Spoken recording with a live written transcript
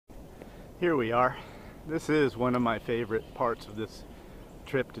Here we are. This is one of my favorite parts of this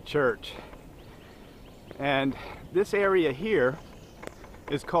trip to church. And this area here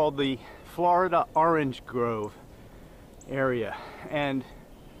is called the Florida Orange Grove area. And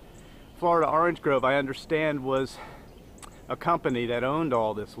Florida Orange Grove, I understand, was a company that owned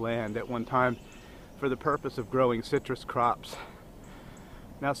all this land at one time for the purpose of growing citrus crops.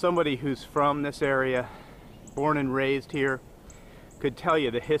 Now, somebody who's from this area, born and raised here, could tell you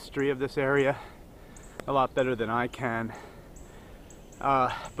the history of this area a lot better than I can.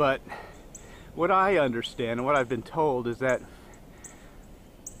 But what I understand and what I've been told is that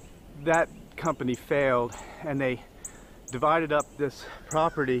that company failed and they divided up this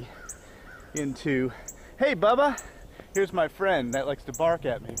property into, hey Bubba, here's my friend that likes to bark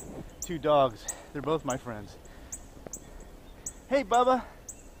at me. Two dogs, they're both my friends. Hey Bubba,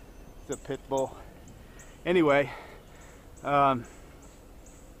 it's a pit bull. Anyway,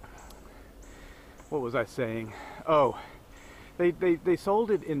 what was I saying? Oh, they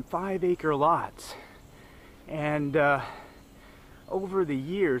sold it in 5-acre lots. And over the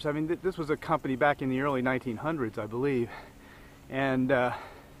years, I mean, this was a company back in the early 1900s, I believe. And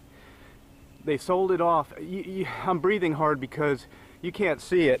they sold it off. I'm breathing hard because you can't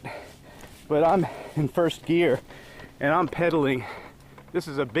see it, but I'm in first gear and I'm pedaling. This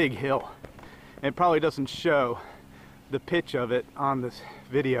is a big hill. It probably doesn't show the pitch of it on this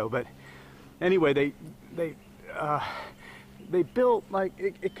video, but anyway, they built, like,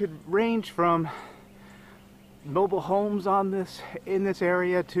 it could range from mobile homes in this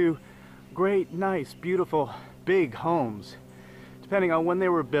area to great, nice, beautiful, big homes, depending on when they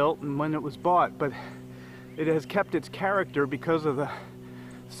were built and when it was bought. But it has kept its character because of the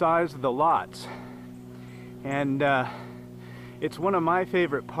size of the lots. And it's one of my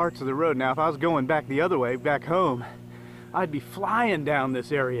favorite parts of the road. Now, if I was going back the other way, back home, I'd be flying down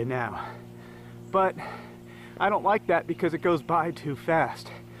this area now. But I don't like that because it goes by too fast.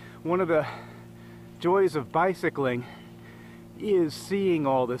 One of the joys of bicycling is seeing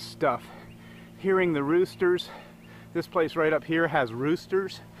all this stuff, hearing the roosters. This place right up here has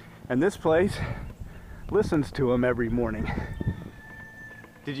roosters, and this place listens to them every morning.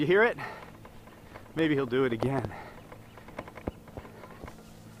 Did you hear it? Maybe he'll do it again.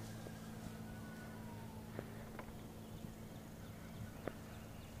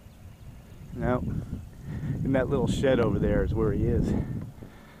 No, in that little shed over there is where he is.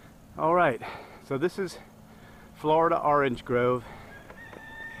 All right, so this is Florida Orange Grove.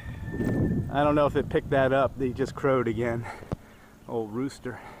 I don't know if it picked that up. They just crowed again. Old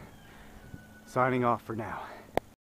rooster. Signing off for now.